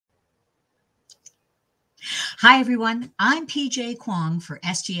Hi, everyone. I'm PJ Kwong for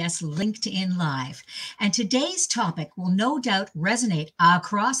SGS LinkedIn Live. And today's topic will no doubt resonate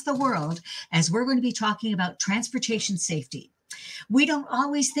across the world as we're going to be talking about transportation safety. We don't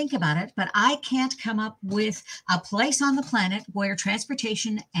always think about it, but I can't come up with a place on the planet where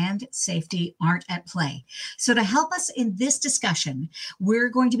transportation and safety aren't at play. So to help us in this discussion, we're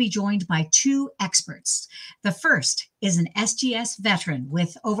going to be joined by two experts. The first is an SGS veteran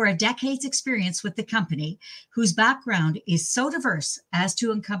with over a decade's experience with the company, whose background is so diverse as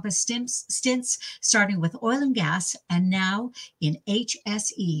to encompass stints starting with oil and gas and now in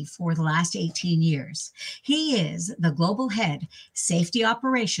HSE for the last 18 years. He is the global head, safety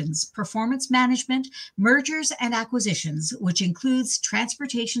operations, performance management, mergers and acquisitions, which includes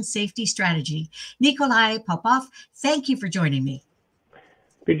transportation safety strategy. Nikolay Popov, thank you for joining me.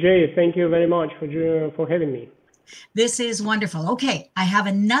 PJ, thank you very much for having me. This is wonderful. Okay, I have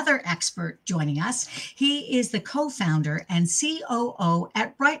another expert joining us. He is the co-founder and COO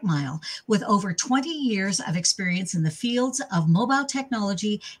at Brightmile with over 20 years of experience in the fields of mobile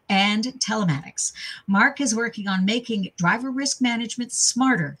technology and telematics. Mark is working on making driver risk management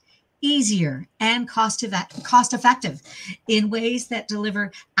smarter, easier, and cost-effective in ways that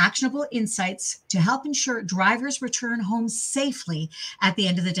deliver actionable insights to help ensure drivers return home safely at the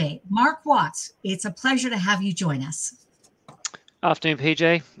end of the day. Mark Watts, it's a pleasure to have you join us. Afternoon,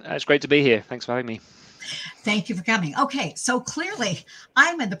 PJ. It's great to be here. Thanks for having me. Thank you for coming. Okay, so clearly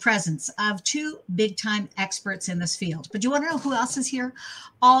I'm in the presence of two big-time experts in this field. But do you want to know who else is here?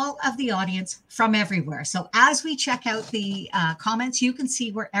 All of the audience from everywhere. So as we check out the comments, you can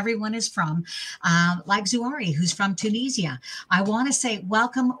see where everyone is from, like Zuari, who's from Tunisia. I want to say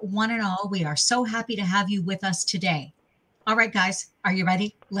welcome, one and all. We are so happy to have you with us today. All right, guys, are you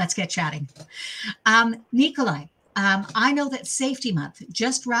ready? Let's get chatting. Nikolay. I know that Safety Month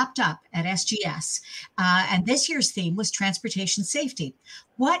just wrapped up at SGS, and this year's theme was transportation safety.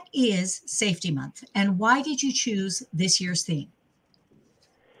 What is Safety Month, and why did you choose this year's theme?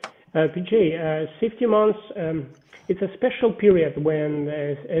 PJ, Safety Month, it's a special period when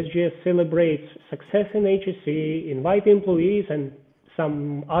SGS celebrates success in HSE, invite employees and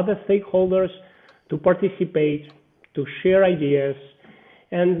some other stakeholders to participate, to share ideas,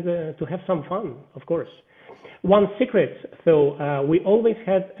 and to have some fun, of course. One secret, though, we always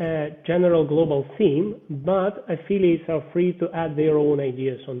had a general global theme, but affiliates are free to add their own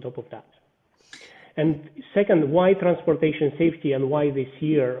ideas on top of that. And second, why transportation safety and why this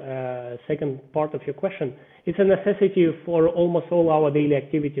year? Second part of your question, it's a necessity for almost all our daily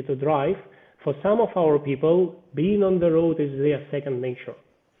activity to drive. For some of our people, being on the road is their second nature.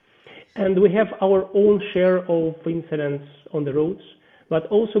 And we have our own share of incidents on the roads, but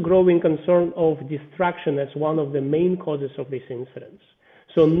also growing concern of distraction as one of the main causes of these incidents.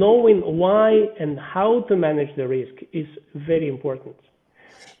 So knowing why and how to manage the risk is very important.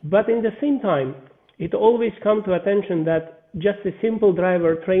 But in the same time, it always comes to attention that just a simple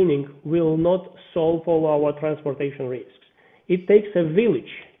driver training will not solve all our transportation risks. It takes a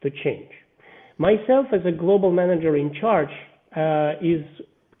village to change. Myself as a global manager in charge is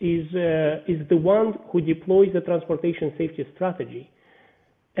the one who deploys the transportation safety strategy.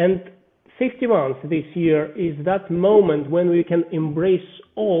 And Safety Month this year is that moment when we can embrace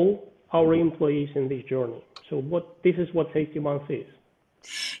all our employees in this journey. So this is what Safety Month is.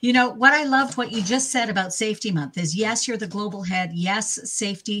 You know, what I loved what you just said about Safety Month is, yes, you're the global head. Yes,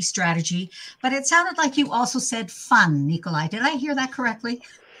 safety strategy. But it sounded like you also said fun, Nikolay. Did I hear that correctly?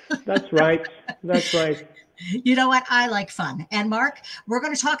 That's right. That's right. You know what? I like fun. And Mark, we're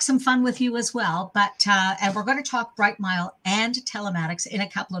going to talk some fun with you as well, but and we're going to talk Brightmile and telematics in a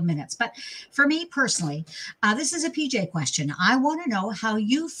couple of minutes. But for me personally, this is a PJ question. I want to know how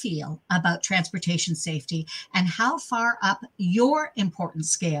you feel about transportation safety and how far up your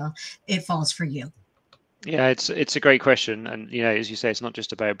importance scale it falls for you. Yeah, it's a great question, and as you say, it's not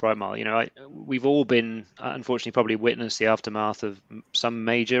just about Brightmile. We've all been, unfortunately, probably witnessed the aftermath of some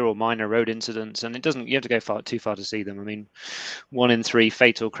major or minor road incidents, and you have to go too far to see them. I mean, 1 in 3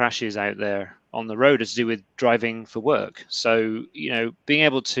 fatal crashes out there on the road is to do with driving for work. So, being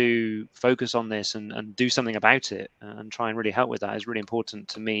able to focus on this and do something about it and try and really help with that is really important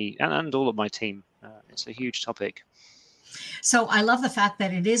to me and all of my team. It's a huge topic. So I love the fact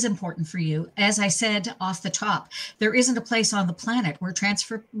that it is important for you. As I said off the top, there isn't a place on the planet where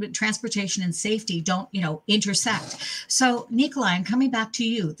transportation and safety don't, intersect. So Nikolay, I'm coming back to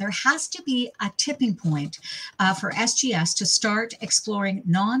you. There has to be a tipping point for SGS to start exploring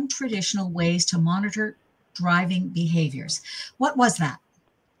non-traditional ways to monitor driving behaviors. What was that?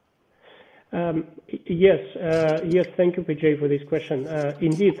 Yes, thank you, PJ, for this question.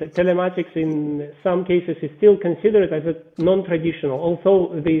 Indeed, telematics in some cases is still considered as a non-traditional,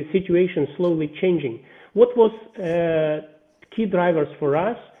 although the situation is slowly changing. What was key drivers for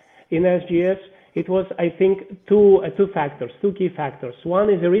us in SGS? It was, I think, two key factors. One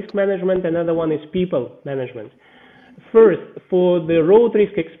is the risk management, another one is people management. First, for the road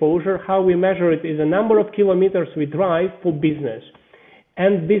risk exposure, how we measure it is a number of kilometers we drive for business.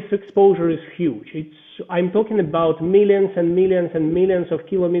 And this exposure is huge. I'm talking about millions and millions and millions of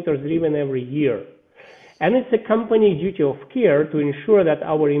kilometers driven every year. And it's a company duty of care to ensure that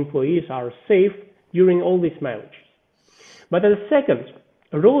our employees are safe during all this mileage. But at the second,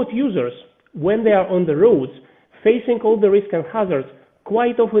 road users, when they are on the roads, facing all the risks and hazards,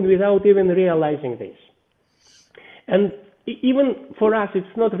 quite often without even realizing this. And even for us,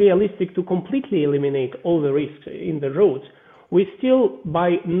 it's not realistic to completely eliminate all the risks in the roads. We still,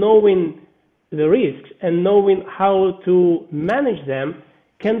 by knowing the risks and knowing how to manage them,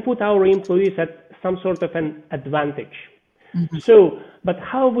 can put our employees at some sort of an advantage. Mm-hmm. So, but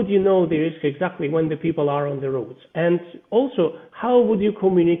how would you know the risk exactly when the people are on the roads? And also, how would you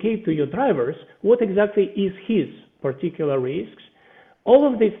communicate to your drivers what exactly is his particular risks?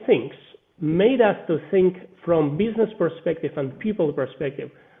 All of these things made us to think from business perspective and people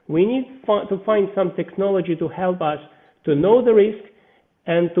perspective. We need to find some technology to help us to know the risk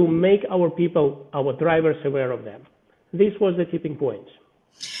and to make our people, our drivers, aware of them. This was the tipping point.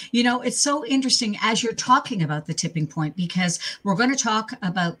 You know, it's so interesting as you're talking about the tipping point, because we're going to talk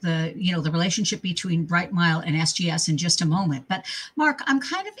about the relationship between Brightmile and SGS in just a moment. But Mark, I'm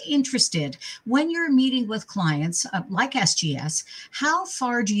kind of interested, when you're meeting with clients like SGS, how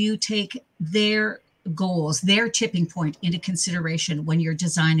far do you take their goals, their tipping point into consideration when you're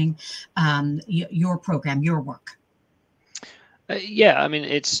designing your program, your work? Yeah, I mean,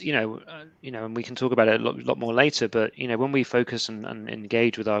 it's, and we can talk about it a lot more later, but, when we focus and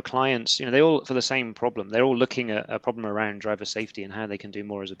engage with our clients, they all, for the same problem, they're all looking at a problem around driver safety and how they can do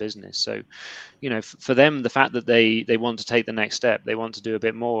more as a business. So, for them, the fact that they want to take the next step, they want to do a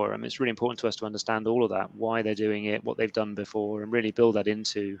bit more. I mean, it's really important to us to understand all of that, why they're doing it, what they've done before, and really build that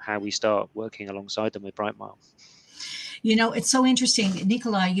into how we start working alongside them with Brightmile. It's so interesting,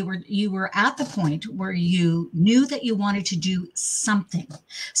 Nikolay, you were at the point where you knew that you wanted to do something.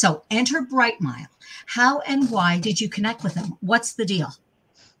 So enter Brightmile. How and why did you connect with them? What's the deal?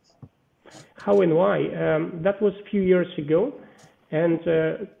 How and why? That was a few years ago. And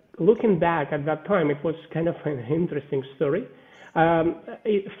looking back at that time, it was kind of an interesting story.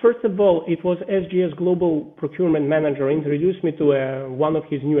 First of all, it was SGS Global Procurement Manager introduced me to one of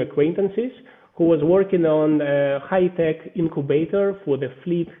his new acquaintances, who was working on a high-tech incubator for the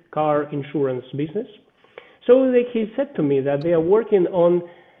fleet car insurance business. So he said to me that they are working on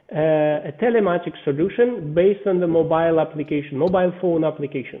a telematics solution based on the mobile phone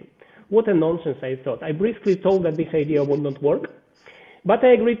application. What a nonsense, I thought. I briefly told that this idea would not work, but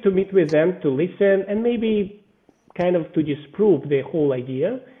I agreed to meet with them to listen and maybe kind of to disprove the whole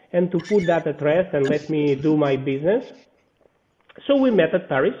idea and to put that at rest and let me do my business. So we met at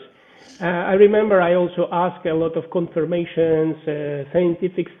Paris. I remember I also asked a lot of confirmations,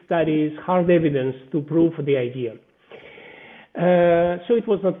 scientific studies, hard evidence to prove the idea. So it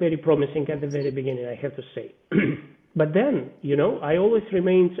was not very promising at the very beginning, I have to say. But then, I always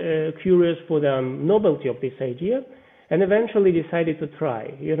remained curious for the novelty of this idea and eventually decided to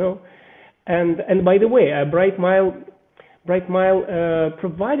try, And by the way, Brightmile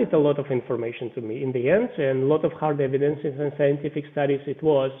provided a lot of information to me in the end, and a lot of hard evidences and scientific studies. It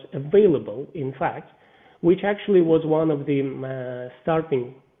was available, in fact, which actually was one of the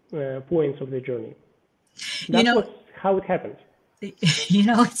starting points of the journey. That was how it happened.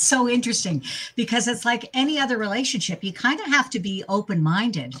 It's so interesting because it's like any other relationship. You kind of have to be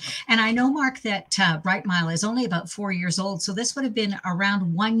open-minded. And I know, Mark, that Brightmile is only about 4 years old. So this would have been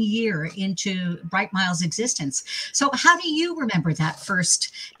around 1 year into Brightmile's existence. So how do you remember that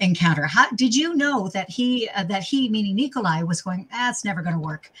first encounter? How did you know that he, meaning Nikolay, was going, it's never going to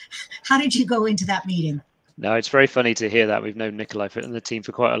work? How did you go into that meeting? No, it's very funny to hear that. We've known Nikolay and the team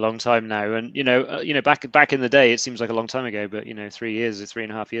for quite a long time now, and back in the day, it seems like a long time ago, but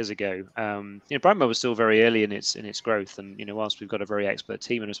 3.5 years ago, Brightmile was still very early in its growth, and whilst we've got a very expert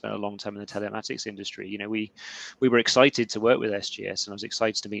team and have spent a long time in the telematics industry, we were excited to work with SGS, and I was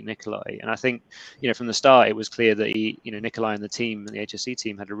excited to meet Nikolay, and I think from the start it was clear that Nikolay and the team, the HSE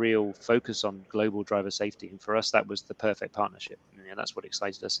team, had a real focus on global driver safety, and for us that was the perfect partnership. That's what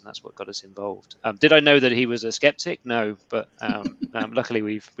excited us, and that's what got us involved. Did I know that he was a skeptic? No, but luckily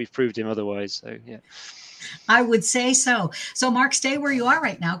we've proved him otherwise. So yeah. I would say so. So, Mark, stay where you are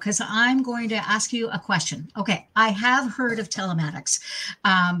right now because I'm going to ask you a question. Okay, I have heard of telematics,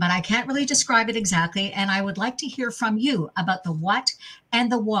 but I can't really describe it exactly. And I would like to hear from you about the what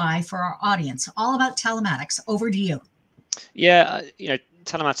and the why for our audience. All about telematics. Over to you. Yeah,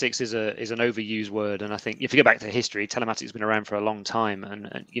 telematics is an overused word, and I think if you go back to history, telematics has been around for a long time,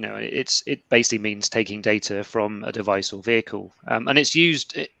 and it basically means taking data from a device or vehicle, and it's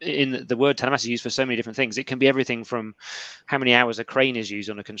used in the word telematics is used for so many different things. It can be everything from how many hours a crane is used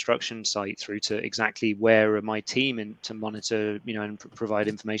on a construction site through to exactly where are my team in to monitor, and provide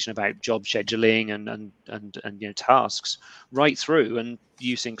information about job scheduling and tasks right through, and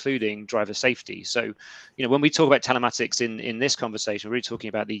use including driver safety. So when we talk about telematics in this conversation, we're really talking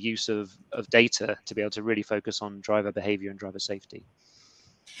about the use of data to be able to really focus on driver behavior and driver safety.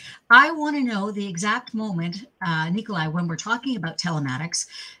 I want to know the exact moment, Nikolay, when we're talking about telematics.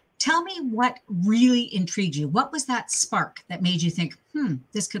 Tell me what really intrigued you. What was that spark that made you think,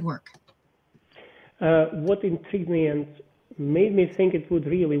 this could work? What intrigued me and made me think it would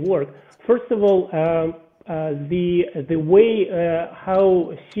really work, first of all, the way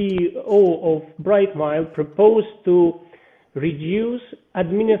how CEO of Brightmile proposed to reduce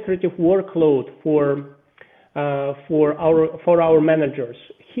administrative workload for our managers.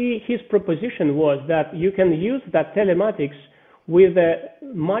 His proposition was that you can use that telematics with a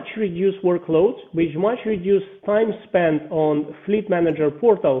much reduced workload, with much reduced time spent on Fleet Manager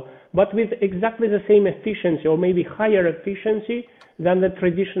portal, but with exactly the same efficiency or maybe higher efficiency than the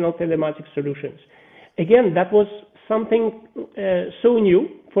traditional telematics solutions. Again, that was something so new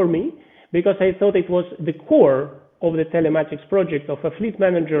for me because I thought it was the core of the telematics project of a Fleet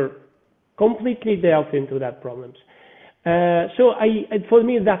Manager completely delved into that problems. So for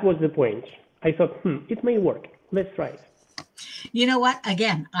me, that was the point. I thought, it may work. Let's try it. You know what?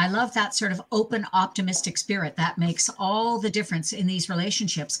 Again, I love that sort of open, optimistic spirit. That makes all the difference in these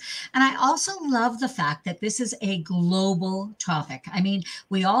relationships. And I also love the fact that this is a global topic. I mean,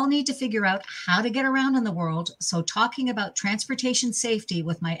 we all need to figure out how to get around in the world. So talking about transportation safety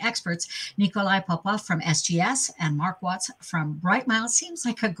with my experts, Nikolay Popov from SGS and Mark Watts from Brightmile, seems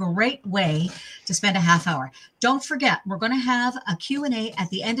like a great way to spend a half hour. Don't forget, we're going to have a Q&A at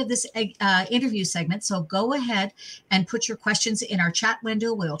the end of this interview segment. So go ahead and put your questions in our chat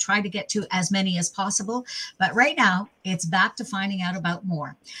window. We'll try to get to as many as possible. But right now, it's back to finding out about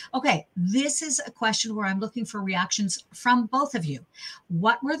more. Okay, this is a question where I'm looking for reactions from both of you.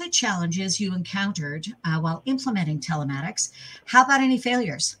 What were the challenges you encountered while implementing telematics? How about any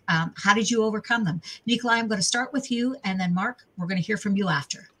failures? How did you overcome them? Nikolay, I'm going to start with you. And then Mark, we're going to hear from you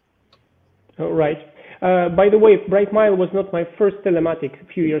after. All right. By the way, Brightmile was not my first telematic a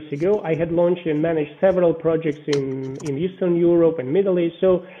few years ago. I had launched and managed several projects in Eastern Europe and Middle East.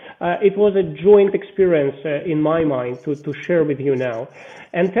 So it was a joint experience in my mind to share with you now.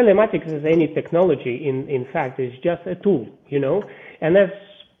 And telematics, as any technology, in fact, is just a tool, and as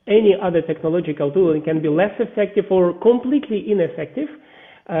any other technological tool, it can be less effective or completely ineffective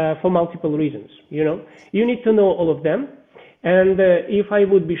for multiple reasons. You need to know all of them. And if I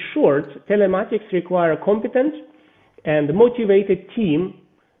would be short, telematics require a competent and motivated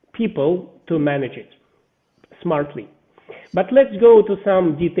people to manage it smartly. But let's go to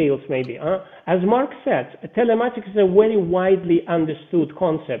some details maybe. As Mark said, telematics is a very widely understood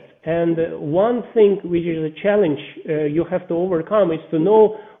concept. And one thing which is a challenge you have to overcome is to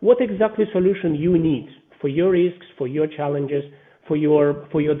know what exactly solution you need for your risks, for your challenges, for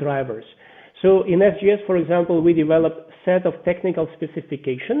your drivers. So in SGS, for example, we developed a set of technical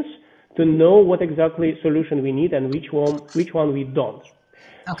specifications to know what exactly solution we need and which one we don't.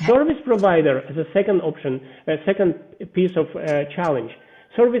 Okay. Service provider as a second option, a second piece of challenge.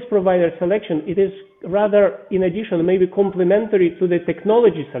 Service provider selection, it is rather, in addition, maybe complementary to the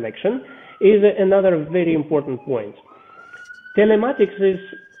technology selection, is another very important point. Telematics is,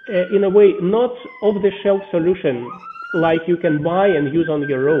 in a way, not off-the-shelf solution like you can buy and use on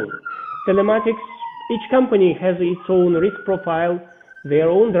your own. Telematics, each company has its own risk profile, their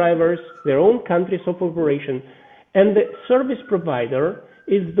own drivers, their own countries of operation, and the service provider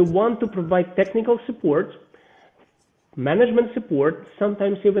is the one to provide technical support, management support,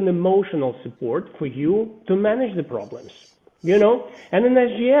 sometimes even emotional support for you to manage the problems, And in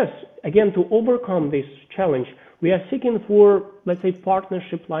SGS, again, to overcome this challenge, we are seeking for, let's say,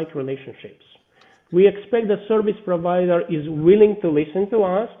 partnership-like relationships. We expect the service provider is willing to listen to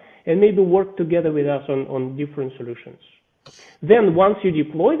us and maybe work together with us on different solutions. Then once you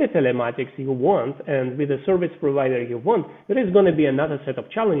deploy the telematics you want and with the service provider you want, there is going to be another set of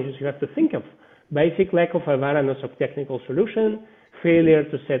challenges you have to think of. Basic lack of awareness of technical solution, failure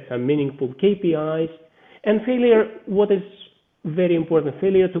to set some meaningful KPIs, And failure, what is very important,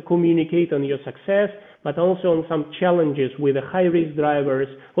 failure to communicate on your success, but also on some challenges with the high-risk drivers,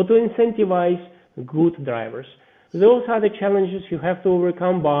 or to incentivize good drivers. Those are the challenges you have to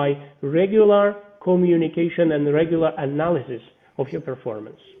overcome by regular communication and regular analysis of your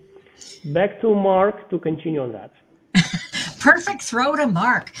performance. Back to Mark to continue on that. Perfect throw to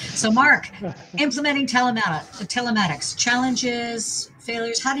Mark. So Mark, implementing telematics, challenges,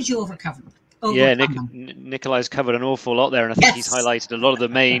 failures, how did you overcome them? Yeah, Nikolay's covered an awful lot there, and I think he's highlighted a lot of the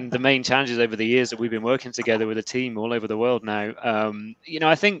main challenges over the years that we've been working together with a team all over the world now.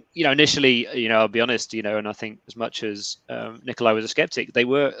 I think initially, I'll be honest, and I think as much as Nikolay was a skeptic,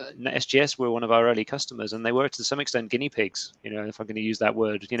 SGS were one of our early customers, and they were to some extent guinea pigs. If I'm going to use that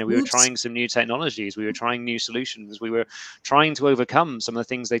word, we were trying some new technologies, we were trying new solutions, we were trying to overcome some of the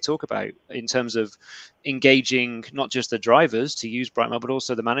things they talk about in terms of engaging not just the drivers to use Brightmile, but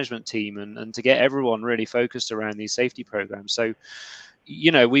also the management team and to get everyone really focused around these safety programs. So,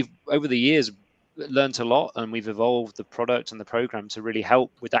 we've over the years learned a lot, and we've evolved the product and the program to really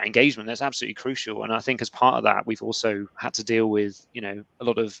help with that engagement. That's absolutely crucial. And I think as part of that, we've also had to deal with, a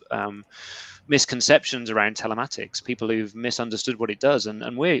lot of misconceptions around telematics, people who've misunderstood what it does.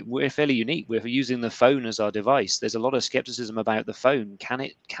 And we're fairly unique. We're using the phone as our device. There's a lot of skepticism about the phone. Can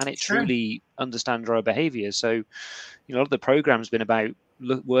it truly understand driver behavior? So, a lot of the program's been about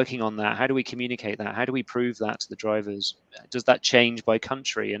working on that. How do we communicate that? How do we prove that to the drivers? Does that change by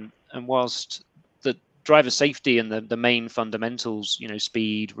country? And whilst the driver safety and the main fundamentals,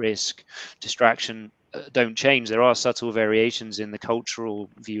 speed, risk, distraction, don't change, there are subtle variations in the cultural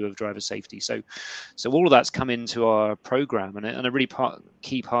view of driver safety. So all of that's come into our program, and a really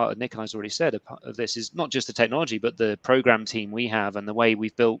key part, Nikolay's already said, of this is not just the technology, but the program team we have and the way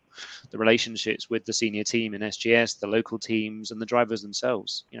we've built the relationships with the senior team in SGS, the local teams, and the drivers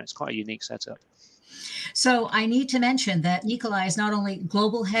themselves. It's quite a unique setup. So I need to mention that Nikolay is not only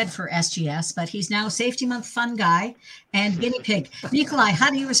global head for SGS, but he's now Safety Month fun guy and guinea pig. Nikolay, how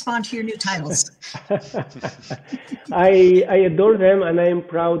do you respond to your new titles? I adore them, and I am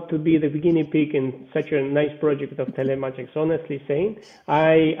proud to be the guinea pig in such a nice project of telematics. Honestly saying,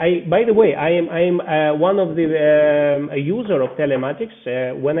 by the way, I am one of the a user of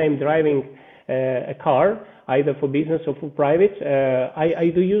telematics when I'm driving a car, either for business or for private. I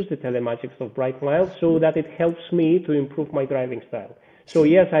do use the telematics of Brightmile so that it helps me to improve my driving style. So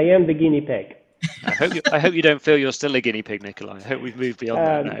yes, I am the guinea pig. I hope you don't feel you're still a guinea pig, Nikolay. I hope we've moved beyond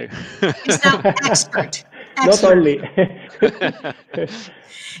that now. He's now expert. Not only.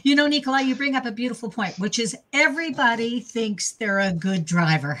 Nikolay, you bring up a beautiful point, which is everybody thinks they're a good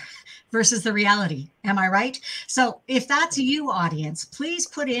driver versus the reality. Am I right? So if that's you, audience, please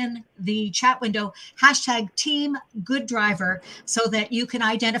put in the chat window #TeamGoodDriver so that you can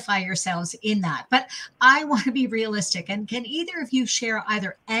identify yourselves in that. But I want to be realistic. And can either of you share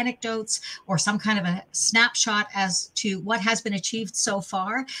either anecdotes or some kind of a snapshot as to what has been achieved so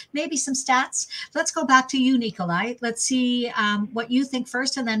far? Maybe some stats. Let's go back to you, Nikolay. Let's see what you think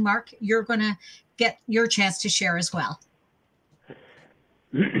first. And then, Mark, you're going to get your chance to share as well.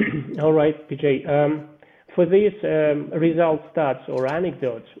 All right, PJ. For these result stats or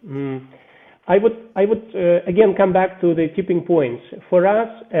anecdotes, I would again come back to the tipping points. For us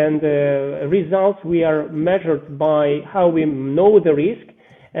and results, we are measured by how we know the risk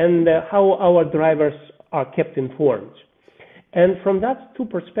and how our drivers are kept informed. And from that two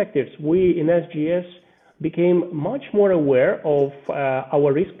perspectives, we in SGS became much more aware of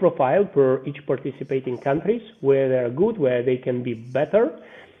our risk profile per each participating countries, where they are good, where they can be better.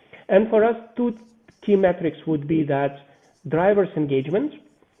 And for us, two key metrics would be that drivers' engagement,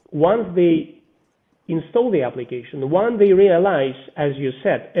 once they install the application, once they realize, as you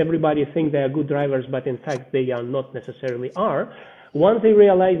said, everybody thinks they are good drivers, but in fact they are not necessarily are. Once they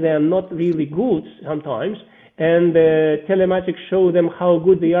realize they are not really good sometimes, and telematics show them how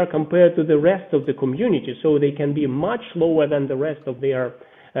good they are compared to the rest of the community, so they can be much lower than the rest of their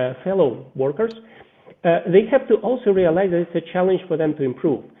fellow workers. They have to also realize that it's a challenge for them to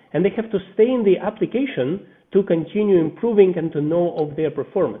improve, and they have to stay in the application to continue improving and to know of their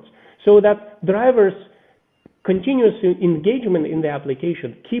performance. So that drivers' continuous engagement in the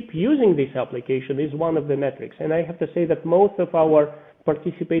application, keep using this application, is one of the metrics. And I have to say that most of our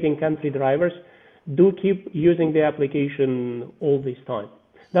participating country drivers do keep using the application all this time.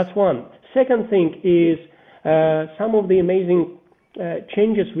 That's one. Second thing is some of the amazing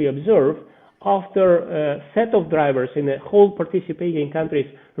changes we observe after a set of drivers in the whole participating countries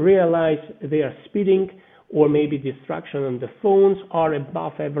realize they are speeding or maybe distraction on the phones are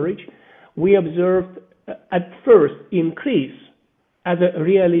above average. We observed at first increase as a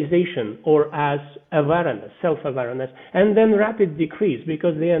realization or as awareness, self-awareness, and then rapid decrease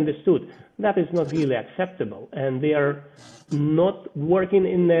because they understood that is not really acceptable and they are not working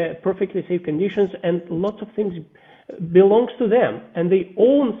in perfectly safe conditions, and lots of things belongs to them and they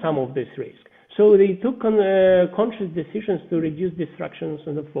own some of this risk. So they took conscious decisions to reduce distractions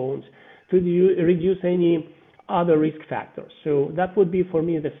on the phones, to reduce any other risk factors. So that would be for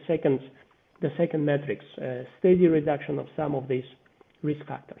me the second metrics, steady reduction of some of these risk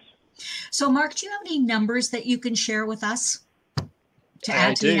factors. So Mark, do you have any numbers that you can share with us to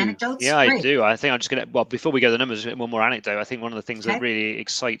add to the anecdotes? Yeah, I do. I think I'm just going to, well, before we go to the numbers, one more anecdote. I think one of the things that really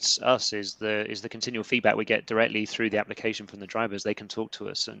excites us is the continual feedback we get directly through the application from the drivers. They can talk to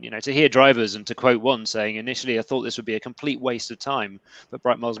us, and to hear drivers, and to quote one saying, initially I thought this would be a complete waste of time, but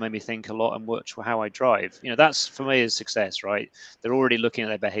Brightmile's made me think a lot and watch how I drive. That's for me is success, right? They're already looking at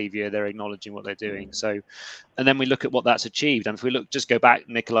their behavior, they're acknowledging what they're doing. So, and then we look at what that's achieved. And if we just go back,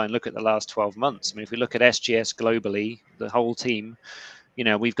 Nikolay, and look at the last 12 months, I mean, if we look at SGS globally, the whole team,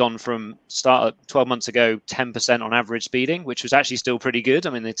 we've gone from 12 months ago, 10% on average speeding, which was actually still pretty good.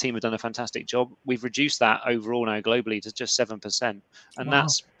 I mean, the team have done a fantastic job. We've reduced that overall now globally to just 7%. And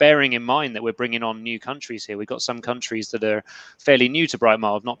that's bearing in mind that we're bringing on new countries here. We've got some countries that are fairly new to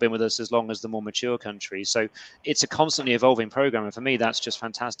Brightmile, have not been with us as long as the more mature countries. So it's a constantly evolving program. And for me, that's just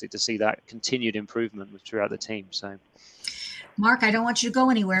fantastic to see that continued improvement throughout the team. So, Mark, I don't want you to go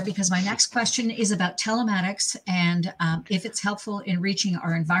anywhere because my next question is about telematics and if it's helpful in reaching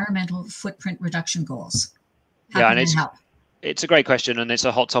our environmental footprint reduction goals. How can it help? It's a great question, and it's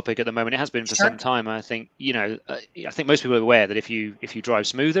a hot topic at the moment. It has been for some time. I think I think most people are aware that if you drive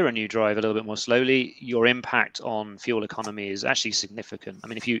smoother and you drive a little bit more slowly, your impact on fuel economy is actually significant. I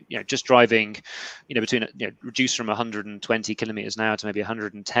mean, if you just driving, between reduce from 120 kilometers an hour to maybe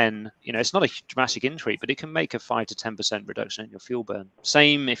 110, it's not a dramatic increase, but it can make a 5 to 10% reduction in your fuel burn.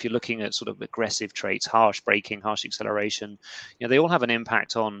 Same if you're looking at sort of aggressive traits, harsh braking, harsh acceleration. They all have an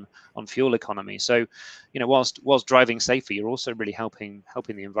impact on fuel economy. So, whilst driving safer, you're also really helping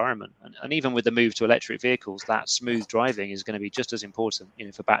the environment. And even with the move to electric vehicles, that smooth driving is going to be just as important,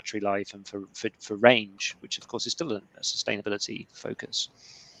 for battery life and for range, which of course is still a sustainability focus.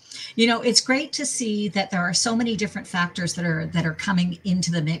 It's great to see that there are so many different factors that are coming into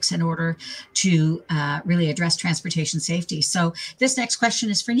the mix in order to really address transportation safety. So this next question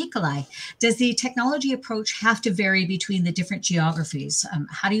is for Nikolay. Does the technology approach have to vary between the different geographies?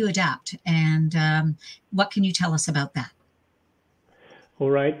 How do you adapt? And what can you tell us about that? All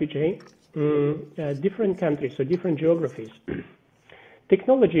right, Vijay. Different countries, so different geographies.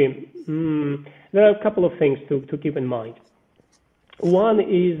 Technology, there are a couple of things to keep in mind. One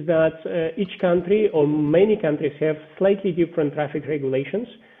is that each country or many countries have slightly different traffic regulations,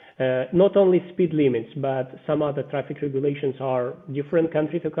 not only speed limits, but some other traffic regulations are different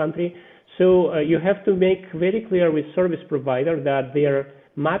country to country. So you have to make very clear with service provider that their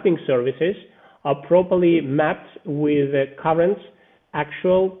mapping services are properly mapped with the current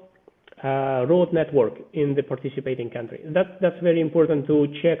actual road network in the participating country. That's very important to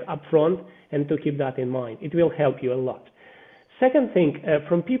check upfront and to keep that in mind. It will help you a lot. Second thing,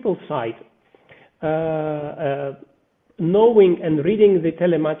 from people's side, knowing and reading the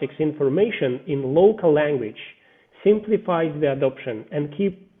telematics information in local language simplifies the adoption and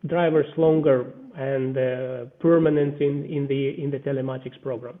keep drivers longer and permanent in the telematics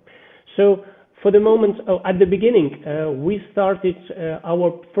program. So for the moment, at the beginning, we started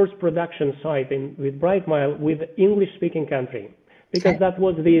our first production site with Brightmile with English-speaking country, because that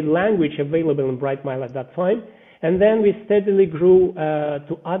was the language available in Brightmile at that time. And then we steadily grew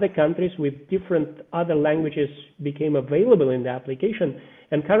to other countries with different other languages became available in the application.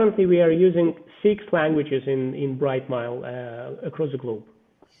 And currently we are using 6 languages in Brightmile across the globe.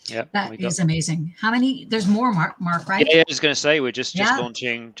 Yeah, that is amazing. How many? There's more, Mark, right? Yeah, I was going to say we're just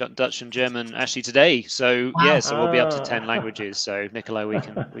launching Dutch and German actually today. So so we'll be up to 10 languages. So Nikolay, we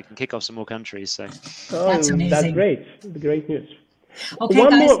can kick off some more countries. So that's amazing. That's great. Great news. Okay,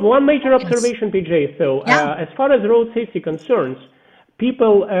 one major observation, PJ. So as far as road safety concerns,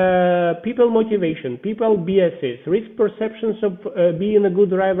 people motivation, people biases, risk perceptions of being a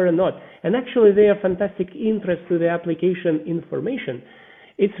good driver or not, and actually they are fantastic interest to the application information.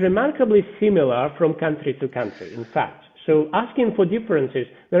 It's remarkably similar from country to country, in fact. So asking for differences,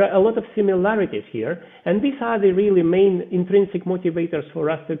 there are a lot of similarities here, and these are the really main intrinsic motivators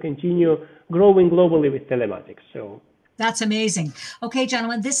for us to continue growing globally with telematics. So. That's amazing. Okay,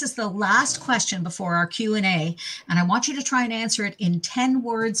 gentlemen, this is the last question before our Q&A, and I want you to try and answer it in 10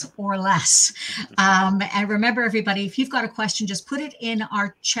 words or less. And remember, everybody, if you've got a question, just put it in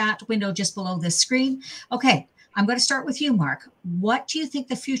our chat window just below this screen. Okay, I'm going to start with you, Mark. What do you think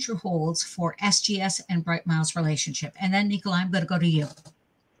the future holds for SGS and Brightmile's relationship? And then, Nikolay, I'm going to go to you.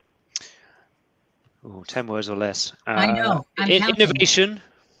 Oh, 10 words or less. I know. I'm counting. Innovation.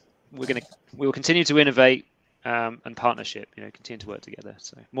 We will continue to innovate, and partnership. Continue to work together.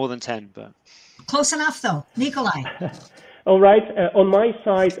 So more than 10, but close enough, though. Nikolay. All right. On my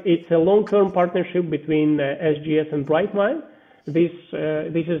side, it's a long-term partnership between SGS and Brightmile. This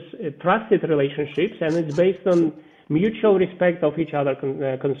is trusted relationships, and it's based on mutual respect of each other's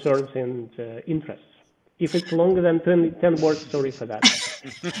concerns and interests. If it's longer than 10 words, sorry for that.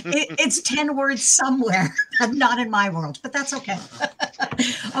 It's 10 words somewhere, not in my world, but that's okay.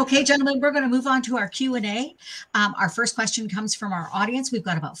 Okay, gentlemen, we're going to move on to our Q&A. Our first question comes from our audience. We've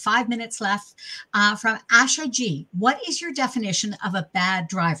got about 5 minutes left. From Asha G. What is your definition of a bad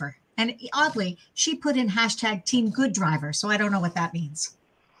driver? And oddly, she put in hashtag Team Good Driver, so I don't know what that means.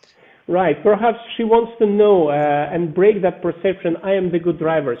 Right. Perhaps she wants to know and break that perception, I am the good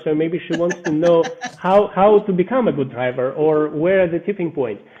driver. So maybe she wants to know how to become a good driver, or where are the tipping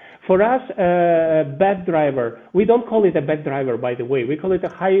points. For us, bad driver, we don't call it a bad driver, by the way. We call it a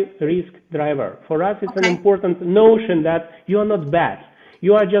high-risk driver. For us, it's an important notion that you are not bad.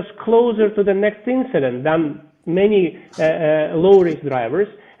 You are just closer to the next incident than many low-risk drivers,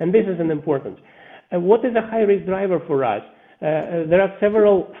 and this is an important. What is a high-risk driver for us? There are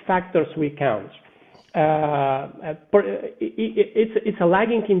several factors we count. It's a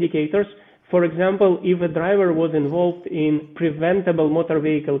lagging indicators. For example, if a driver was involved in preventable motor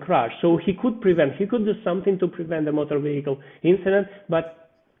vehicle crash, so he could do something to prevent a motor vehicle incident, but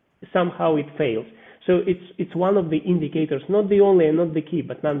somehow it fails. So it's one of the indicators, not the only and not the key,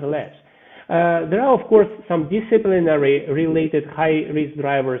 but nonetheless. There are, of course, some disciplinary related high-risk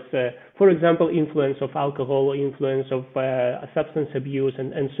drivers, for example, influence of alcohol, influence of substance abuse,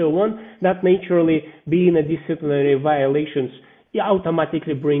 and so on, that naturally, being a disciplinary violations,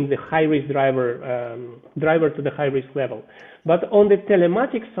 automatically bring the high-risk driver to the high-risk level. But on the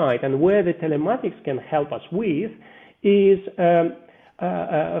telematics side, and where the telematics can help us with, is 5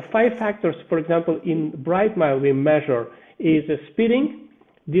 factors. For example, in Brightmile we measure is speeding,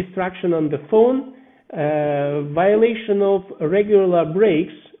 distraction on the phone, violation of regular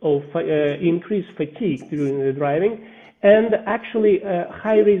breaks, of increased fatigue during the driving, and actually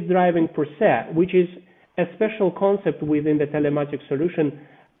high-risk driving per se, which is a special concept within the telematics solution,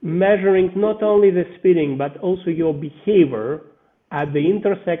 measuring not only the speeding but also your behavior at the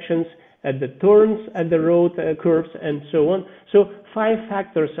intersections, at the turns, at the road curves, and so on. So 5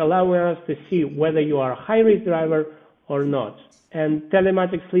 factors allowing us to see whether you are a high-risk driver or not. And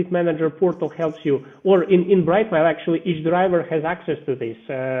Telematics Fleet Manager portal helps you, or in Brightmile, actually, each driver has access to this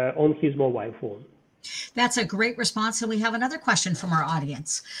on his mobile phone. That's a great response. And we have another question from our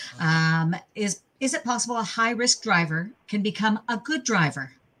audience. Is it possible a high-risk driver can become a good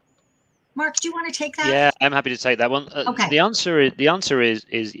driver? Mark, do you want to take that? Yeah, I'm happy to take that one. Okay. The answer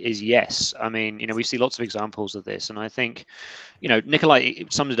is yes. I mean, we see lots of examples of this, and I think, Nikolay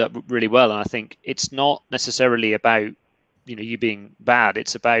summed it up really well. And I think it's not necessarily about you being bad.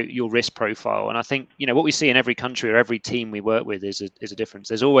 It's about your risk profile. And I think what we see in every country or every team we work with is a difference.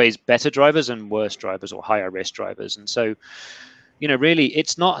 There's always better drivers and worse drivers, or higher risk drivers. And so, really,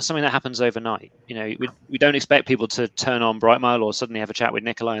 it's not something that happens overnight. We don't expect people to turn on Brightmile or suddenly have a chat with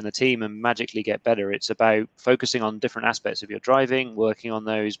Nikolay and the team and magically get better. It's about focusing on different aspects of your driving, working on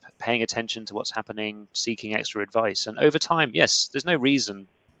those, paying attention to what's happening, seeking extra advice. And over time, yes, there's no reason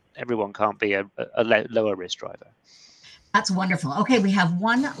everyone can't be a lower risk driver. That's wonderful. Okay, we have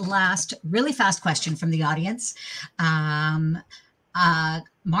one last really fast question from the audience. Mark,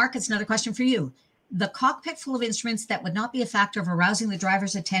 it's another question for you. The cockpit full of instruments that would not be a factor of arousing the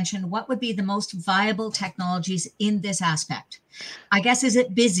driver's attention, what would be the most viable technologies in this aspect? I guess, is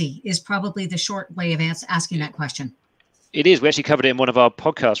it busy is probably the short way of asking that question. It is. We actually covered it in one of our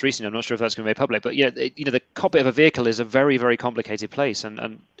podcasts recently. I'm not sure if that's going to be public, but the cockpit of a vehicle is a very, very complicated place,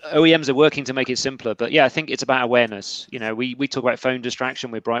 and OEMs are working to make it simpler. But yeah, I think it's about awareness. We talk about phone distraction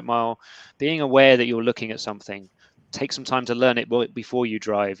with Brightmile, being aware that you're looking at something. Take some time to learn it before you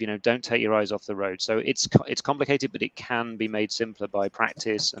drive. Don't take your eyes off the road. So it's complicated, but it can be made simpler by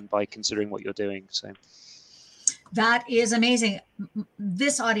practice and by considering what you're doing. So. That is amazing.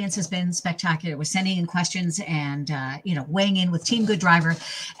 This audience has been spectacular with sending in questions and, weighing in with Team Good Driver.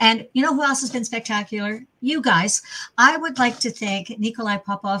 And you know who else has been spectacular? You guys. I would like to thank Nikolay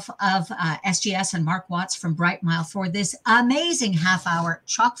Popov of SGS and Mark Watts from Brightmile for this amazing half hour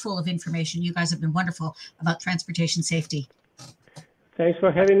chock full of information. You guys have been wonderful about transportation safety. Thanks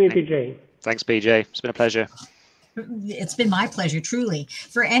for having me, PJ. Thanks, PJ. It's been a pleasure. It's been my pleasure, truly.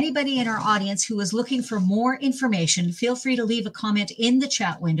 For anybody in our audience who is looking for more information, feel free to leave a comment in the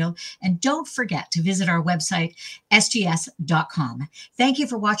chat window. And don't forget to visit our website, sgs.com. Thank you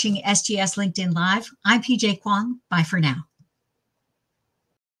for watching SGS LinkedIn Live. I'm PJ Kwong. Bye for now.